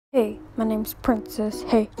Hey, my name's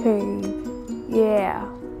Princesshayhay. Yeah.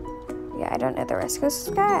 Yeah, I don't know the rest. Go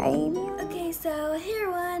subscribe. Okay, so hey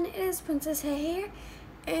everyone, it is Princesshayhay here,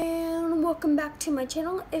 and welcome back to my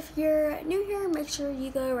channel. If you're new here, make sure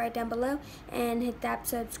you go right down below and hit that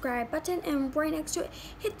subscribe button, and right next to it,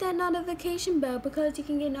 hit that notification bell because you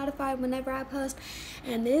can get notified whenever I post,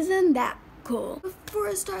 and isn't that cool? Before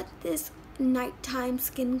I start this nighttime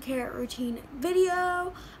skincare routine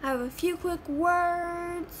video, I have a few quick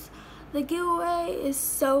words. The giveaway is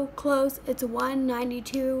so close. It's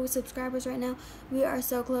 192 subscribers right now. We are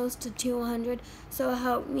so close to 200, so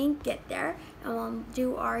help me get there and we'll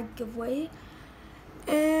do our giveaway.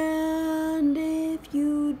 And if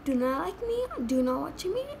you do not like me, do not watch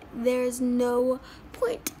me, there's no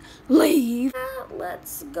point. Leave.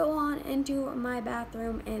 Let's go on into my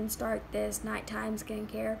bathroom and start this nighttime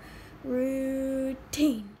skincare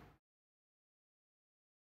routine.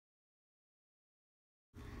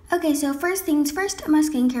 Okay, so first things first, my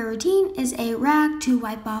skincare routine is a rag to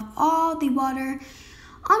wipe off all the water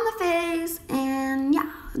on the face. And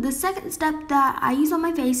yeah, the second step that I use on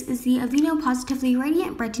my face is the Aveeno Positively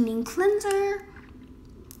Radiant Brightening Cleanser.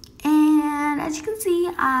 And as you can see,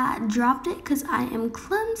 I dropped it because I am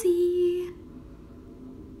clumsy.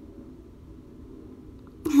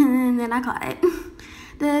 And then I caught it.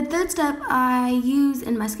 The third step I use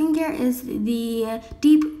in my skincare is the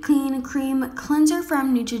Deep Clean Cream Cleanser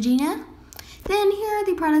from Neutrogena. Then here are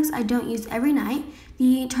the products I don't use every night.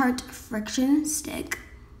 The Tarte Friction Stick.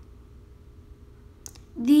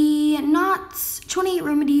 The Knots 28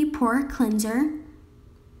 Remedy Pore Cleanser.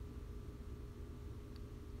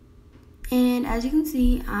 And as you can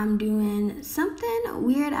see, I'm doing something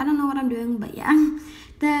weird. I don't know what I'm doing, but yeah.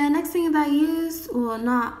 The next thing that I use, well,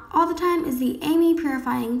 not all the time, is the Amy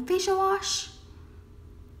Purifying Facial Wash.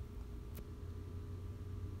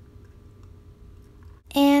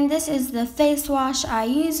 And this is the face wash I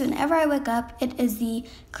use whenever I wake up. It is the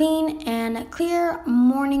Clean and Clear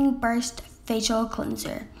Morning Burst Facial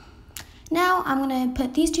Cleanser. Now I'm going to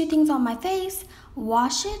put these two things on my face,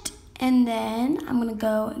 wash it, and then I'm going to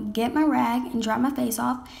go get my rag and dry my face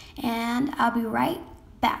off, and I'll be right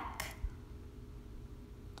back.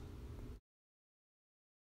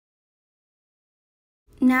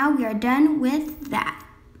 Now we are done with that.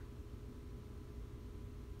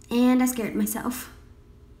 And I scared myself.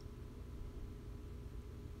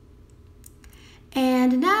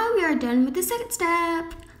 And now we are done with the second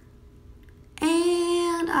step.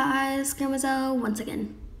 And I scared myself once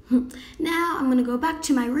again. Now I'm gonna go back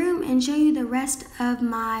to my room and show you the rest of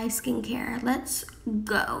my skincare. Let's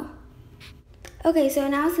go. Okay, so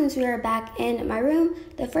now since we are back in my room,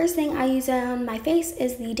 the first thing I use on my face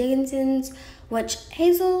is the Dickinson's Witch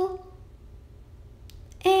Hazel.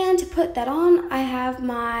 And to put that on, I have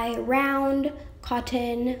my round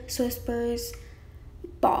cotton Whispers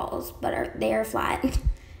balls, but they are flat.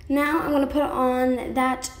 Now I'm gonna put on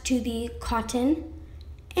that to the cotton.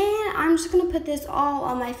 And I'm just gonna put this all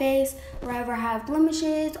on my face wherever I have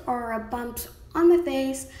blemishes or bumps on my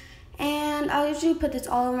face. And I usually put this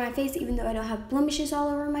all over my face even though I don't have blemishes all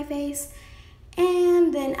over my face.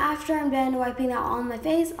 And then after I'm done wiping that all on my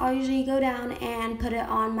face, I'll usually go down and put it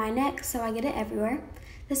on my neck so I get it everywhere.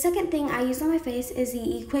 The second thing I use on my face is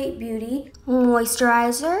the Equate Beauty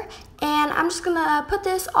Moisturizer. And I'm just gonna put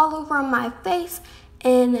this all over my face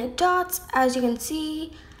in dots, as you can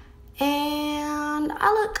see. And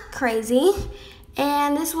I look crazy.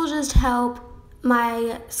 And this will just help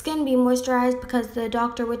my skin be moisturized because the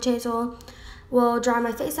Dr. Witch Hazel will dry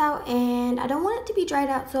my face out, and I don't want it to be dried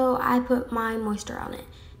out, so I put my moisture on it.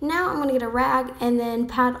 Now I'm gonna get a rag and then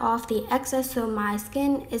pat off the excess so my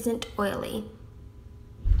skin isn't oily.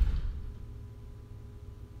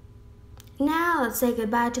 Now let's say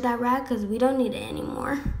goodbye to that rag because we don't need it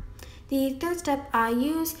anymore. The third step I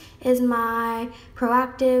use is my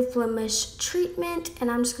Proactive Blemish Treatment, and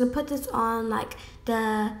I'm just gonna put this on like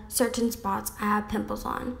the certain spots I have pimples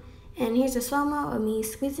on. And here's a slow-mo of me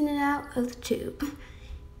squeezing it out of the tube.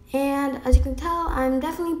 And as you can tell, I'm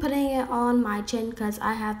definitely putting it on my chin because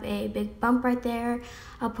I have a big bump right there.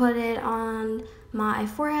 I'll put it on my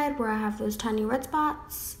forehead where I have those tiny red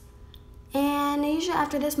spots. And usually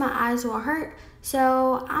after this, my eyes will hurt.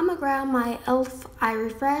 So I'm gonna grab my e.l.f. Eye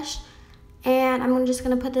Refresh, and I'm just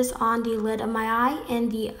gonna put this on the lid of my eye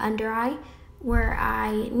and the under eye where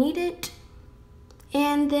I need it.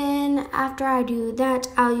 And then after I do that,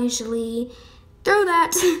 I'll usually throw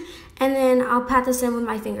that and then I'll pat this in with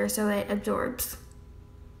my finger so it absorbs.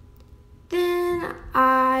 Then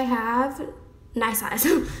I have nice eyes.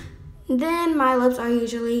 Then my lips are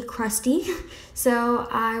usually crusty, so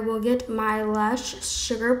I will get my Lush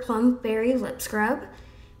Sugar Plum Berry Lip Scrub.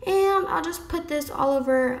 And I'll just put this all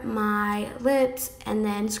over my lips and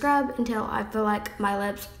then scrub until I feel like my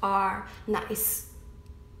lips are nice.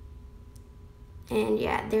 And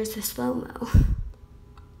yeah, there's the slow-mo.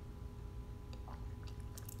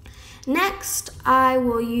 Next, I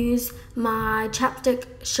will use my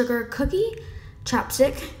chapstick sugar cookie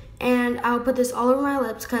chapstick, and I'll put this all over my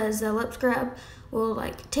lips because the lip scrub will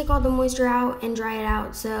like take all the moisture out and dry it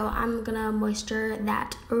out. So I'm gonna moisture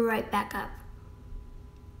that right back up.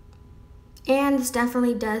 And this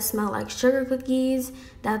definitely does smell like sugar cookies.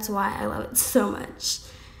 That's why I love it so much.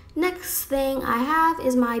 Next thing I have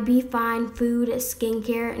is my Be Fine Food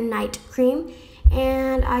Skincare Night Cream.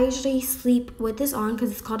 And I usually sleep with this on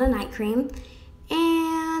because it's called a night cream.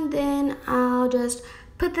 And then I'll just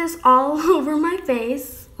put this all over my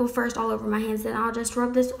face. Well, first all over my hands, then I'll just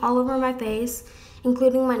rub this all over my face,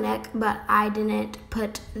 including my neck, but I didn't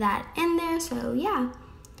put that in there, so yeah.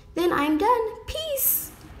 Then I'm done.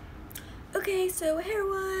 Peace! Okay, so hey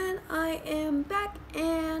everyone, I am back,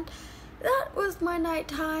 and that was my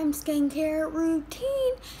nighttime skincare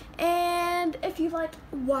routine. And if you like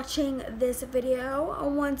watching this video,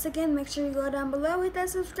 once again, make sure you go down below, hit that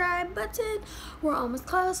subscribe button. We're almost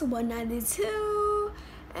close to 192.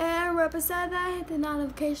 And right beside that, hit the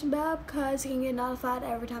notification bell because you can get notified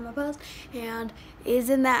every time I post. And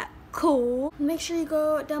isn't that cool? Make sure you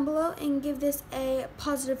go down below and give this a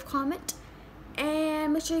positive comment.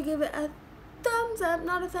 And make sure you give it a thumbs up,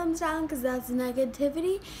 not a thumbs down, because that's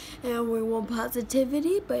negativity and we want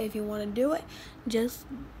positivity. But if you want to do it, just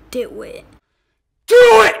do it.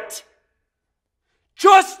 Do it!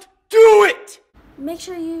 Just do it! Make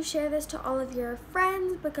sure you share this to all of your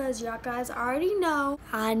friends because y'all guys already know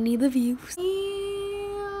I need the views.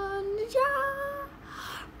 And yeah,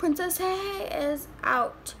 Princesshayhay is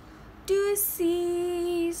out.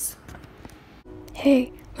 Deuces.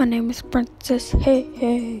 Hey, my name is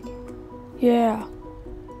Princesshayhay. Yeah.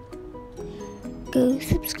 Go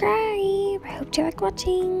subscribe. I hope you like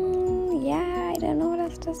watching. Yeah, I don't know what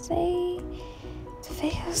else to say. The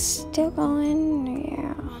video's still going.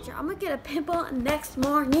 Yeah. I'm gonna get a pimple next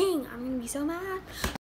morning. I'm gonna be so mad.